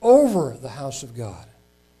over the house of God,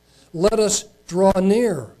 let us draw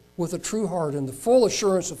near with a true heart and the full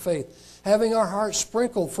assurance of faith, having our hearts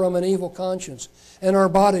sprinkled from an evil conscience and our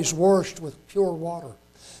bodies washed with pure water.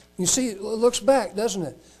 You see, it looks back, doesn't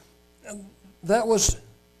it? That was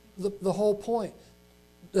the whole point,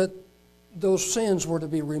 that those sins were to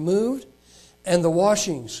be removed and the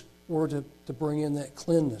washings were to bring in that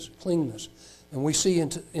cleanness. And we see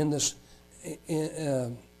in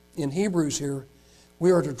Hebrews here,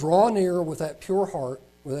 we are to draw near with that pure heart,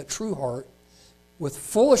 with that true heart, with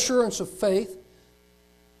full assurance of faith,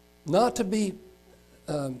 not to be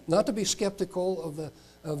skeptical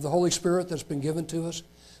of the Holy Spirit that's been given to us,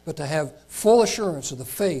 but to have full assurance of the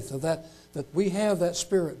faith of that we have that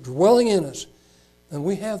Spirit dwelling in us, and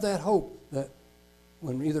we have that hope that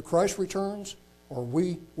when either Christ returns or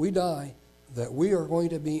we die, that we are going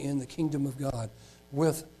to be in the kingdom of God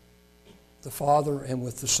with the Father and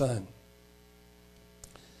with the Son.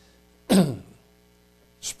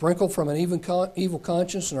 Sprinkled from an evil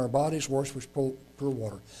conscience and our bodies washed with pure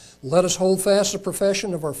water. Let us hold fast the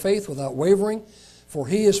profession of our faith without wavering, for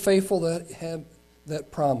he is faithful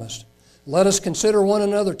that promised. Let us consider one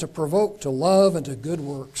another to provoke to love and to good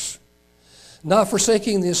works, not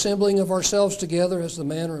forsaking the assembling of ourselves together as the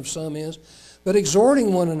manner of some is, but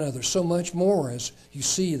exhorting one another so much more as you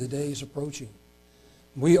see the days approaching.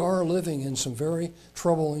 We are living in some very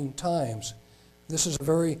troubling times. This is a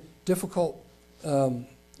very difficult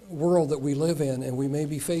world that we live in, and we may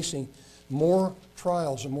be facing more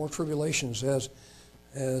trials and more tribulations as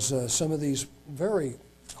as some of these very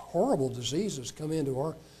horrible diseases come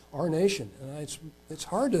into our nation. And it's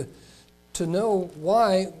hard to know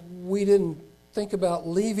why we didn't think about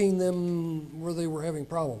leaving them where they were having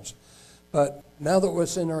problems. But now that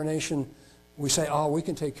what's in our nation, we say, oh, we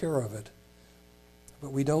can take care of it.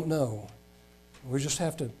 But we don't know. We just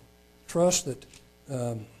have to trust that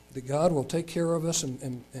God will take care of us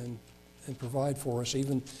and provide for us,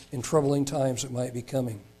 even in troubling times that might be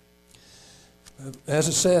coming. As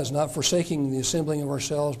it says, not forsaking the assembling of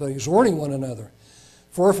ourselves, but exhorting one another.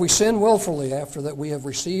 For if we sin willfully after that we have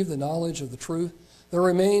received the knowledge of the truth, there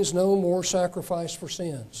remains no more sacrifice for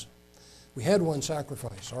sins. We had one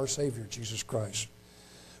sacrifice, our Savior, Jesus Christ.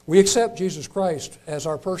 We accept Jesus Christ as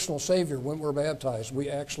our personal Savior when we're baptized. We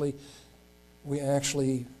actually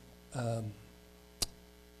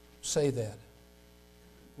say that.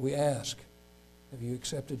 We ask, have you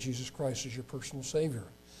accepted Jesus Christ as your personal Savior?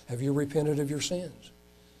 Have you repented of your sins?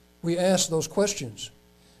 We ask those questions.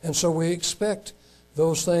 And so we expect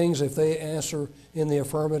those things, if they answer in the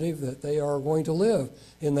affirmative, that they are going to live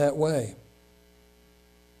in that way.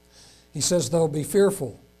 He says, though, be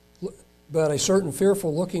fearful, but a certain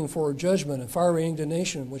fearful looking for judgment and fiery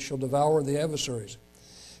indignation which shall devour the adversaries.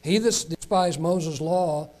 He that despised Moses'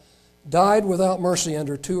 law died without mercy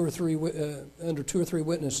under two or three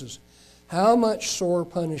witnesses. How much sore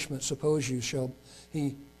punishment, suppose you, shall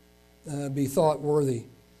he be thought worthy,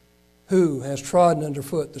 who has trodden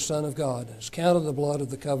underfoot the Son of God, has counted the blood of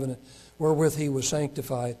the covenant wherewith he was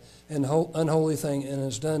sanctified, an unholy thing, and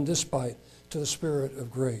has done despite to the Spirit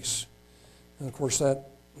of grace. And of course, that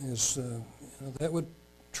is that would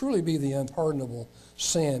truly be the unpardonable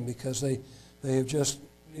sin, because they have just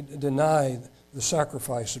denied the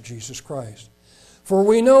sacrifice of Jesus Christ. For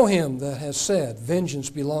we know him that has said, vengeance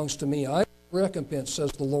belongs to me, I recompense,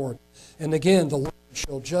 says the Lord. And again, the Lord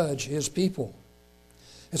shall judge his people.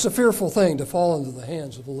 It's a fearful thing to fall into the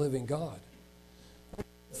hands of the living God.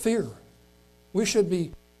 Fear. We should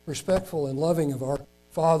be respectful and loving of our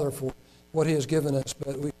Father for what he has given us,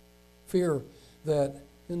 but we fear that,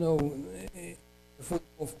 if we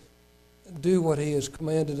do what he has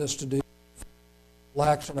commanded us to do,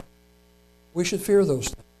 lax enough, we should fear those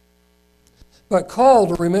things. But call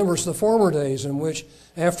to remembrance the former days in which,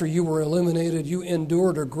 after you were illuminated, you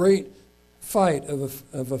endured a great fight of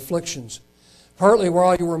afflictions, partly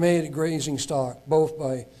while you were made a grazing stock, both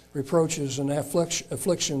by reproaches and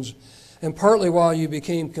afflictions, and partly while you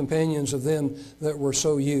became companions of them that were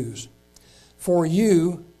so used. For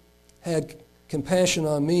you had compassion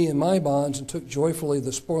on me and my bonds, and took joyfully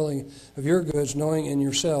the spoiling of your goods, knowing in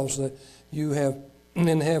yourselves that you have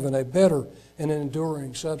in heaven a better and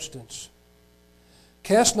enduring substance.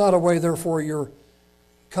 Cast not away, therefore, your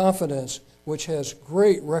confidence, which has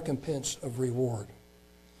great recompense of reward.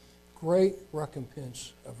 Great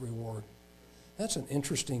recompense of reward. That's an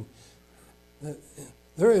interesting...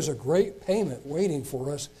 There is a great payment waiting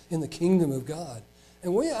for us in the kingdom of God.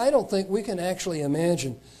 And I don't think we can actually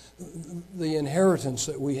imagine the inheritance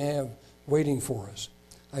that we have waiting for us.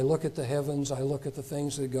 I look at the heavens, I look at the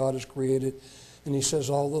things that God has created, and he says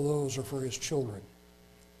all of those are for his children.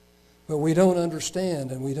 But we don't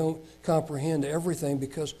understand and we don't comprehend everything,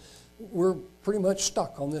 because we're pretty much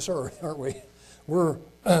stuck on this earth, aren't we? We're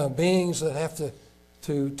beings that have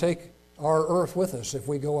to take our earth with us if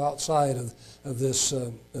we go outside of this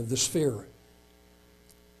sphere.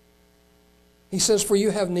 He says, for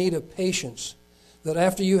you have need of patience, that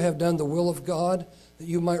after you have done the will of God, that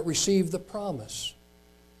you might receive the promise.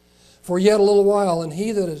 For yet a little while, and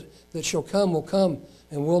he that shall come will come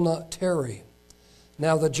and will not tarry.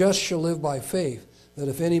 Now the just shall live by faith, that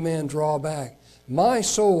if any man draw back, my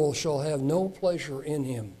soul shall have no pleasure in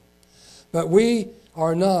him. But we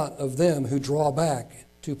are not of them who draw back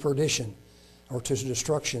to perdition or to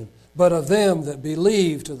destruction, but of them that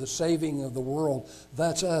believe to the saving of the world.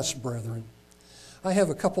 That's us, brethren. I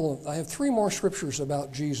have three more scriptures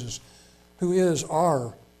about Jesus, who is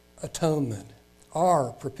our atonement,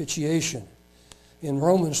 our propitiation. In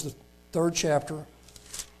Romans, the 3rd chapter,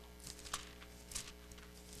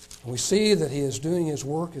 we see that he is doing his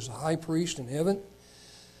work as a high priest in heaven,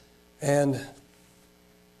 and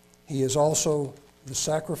he is also the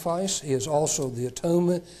sacrifice. He is also the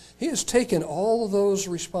atonement. He has taken all of those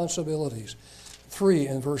responsibilities. 3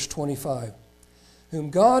 in verse 25.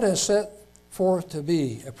 Whom God has set forth to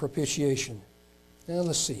be a propitiation. Now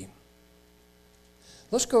let's see.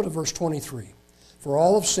 Let's go to verse 23. For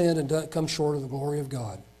all have sinned and come short of the glory of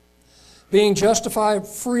God, being justified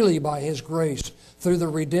freely by his grace through the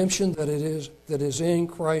redemption that is in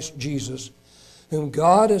Christ Jesus, whom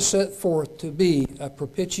God has set forth to be a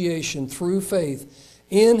propitiation through faith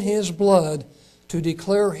in his blood to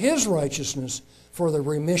declare His righteousness for the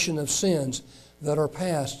remission of sins that are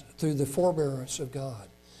passed through the forbearance of God.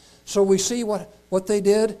 So we see what they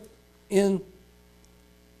did in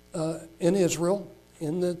Israel,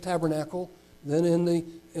 in the tabernacle, then in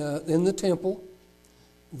the temple.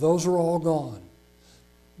 Those are all gone.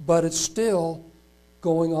 But it's still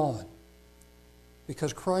going on,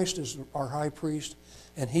 because Christ is our high priest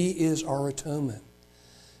and He is our atonement.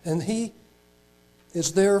 And He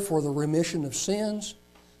is there for the remission of sins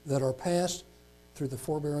that are passed through the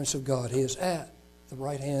forbearance of God. He is at the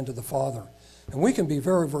right hand of the Father. And we can be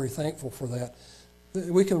very, very thankful for that.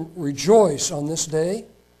 We can rejoice on this day.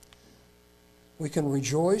 We can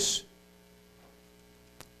rejoice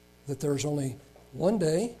that there's only one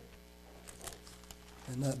day,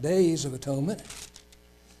 and not days of atonement.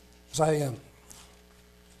 As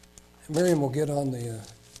Miriam will get on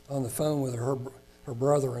the phone with her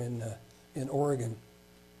brother in Oregon,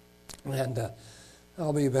 and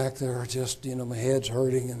I'll be back there just, my head's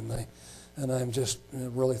hurting, and I'm just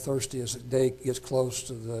really thirsty as the day gets close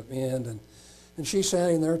to the end, and she's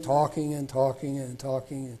sitting there talking and talking and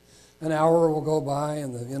talking, and an hour will go by,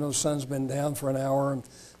 and the sun's been down for an hour, and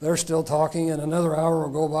they're still talking, and another hour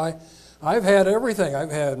will go by. I've had everything.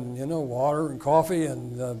 I've had, water and coffee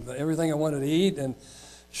and everything I wanted to eat, and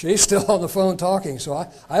she's still on the phone talking. So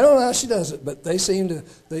I don't know how she does it, but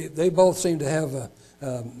they both seem to have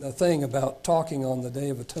a thing about talking on the Day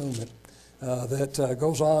of Atonement that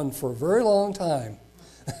goes on for a very long time.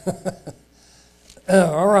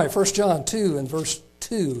 All right, 1 John 2 and verse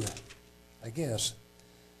 2, I guess.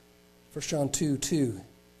 1 John 2:2.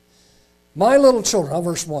 My little children,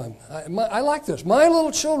 verse 1. I like this. My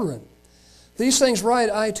little children, these things write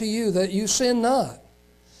I to you, that you sin not.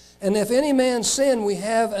 And if any man sin, we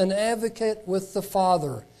have an advocate with the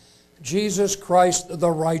Father, Jesus Christ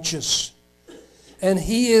the righteous. And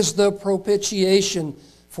He is the propitiation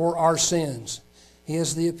for our sins. He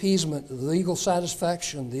is the appeasement, the legal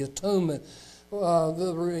satisfaction, the atonement,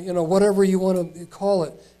 whatever you want to call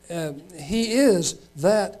it. He is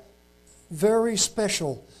that very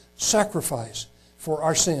special sacrifice for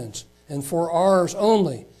our sins, and for ours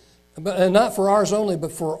only. And not for ours only,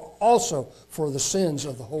 but also for the sins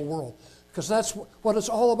of the whole world. Because that's what it's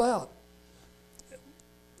all about.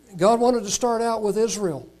 God wanted to start out with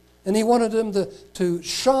Israel, and He wanted them to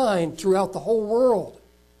shine throughout the whole world.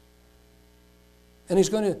 And He's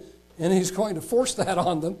going to force that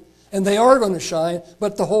on them, and they are going to shine,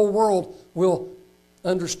 but the whole world will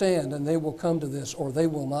understand, and they will come to this, or they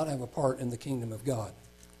will not have a part in the kingdom of God.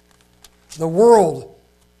 The world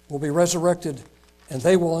will be resurrected, and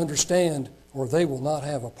they will understand, or they will not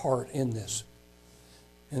have a part in this.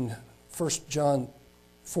 In 1 John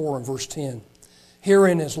 4 and verse 10,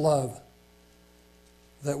 herein is love,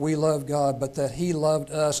 that we love God, but that He loved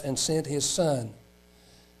us and sent His Son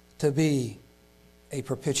to be a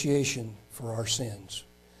propitiation for our sins.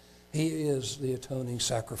 He is the atoning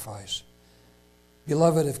sacrifice.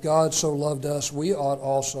 Beloved, if God so loved us, we ought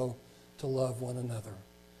also to love one another.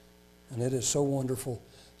 And it is so wonderful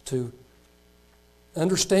to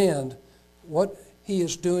understand what He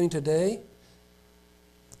is doing today,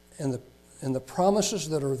 and the promises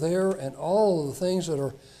that are there, and all of the things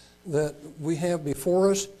that we have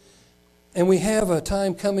before us. And we have a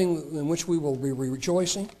time coming in which we will be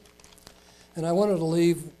rejoicing. And I wanted to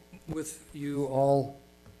leave with you all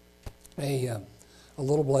a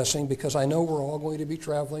little blessing, because I know we're all going to be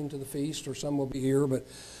traveling to the feast, or some will be here, but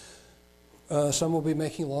some will be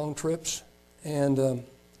making long trips. And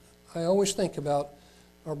I always think about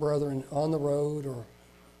our brethren on the road or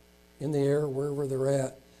in the air, wherever they're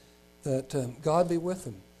at, that God be with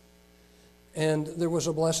them. And there was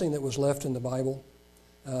a blessing that was left in the Bible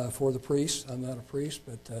for the priests. I'm not a priest,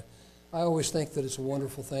 but I always think that it's a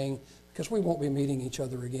wonderful thing, because we won't be meeting each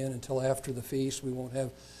other again until after the feast. We won't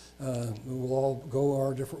have, we will all go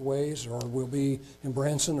our different ways, or we'll be in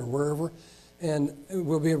Branson or wherever, and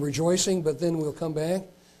we'll be rejoicing, but then we'll come back.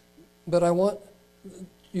 But I want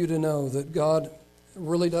you to know that God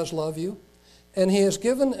really does love you, and He has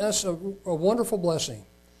given us a wonderful blessing.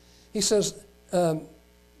 He says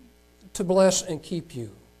to bless and keep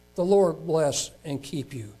you. The Lord bless and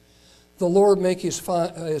keep you. The Lord make His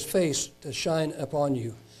face to shine upon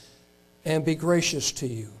you and be gracious to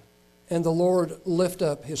you. And the Lord lift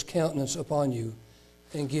up His countenance upon you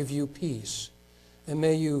and give you peace. And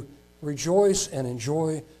may you rejoice and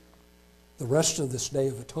enjoy the rest of this Day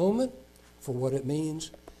of Atonement for what it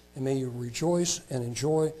means. And may you rejoice and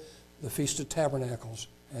enjoy the Feast of Tabernacles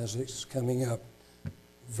as it's coming up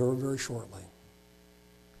very, very shortly.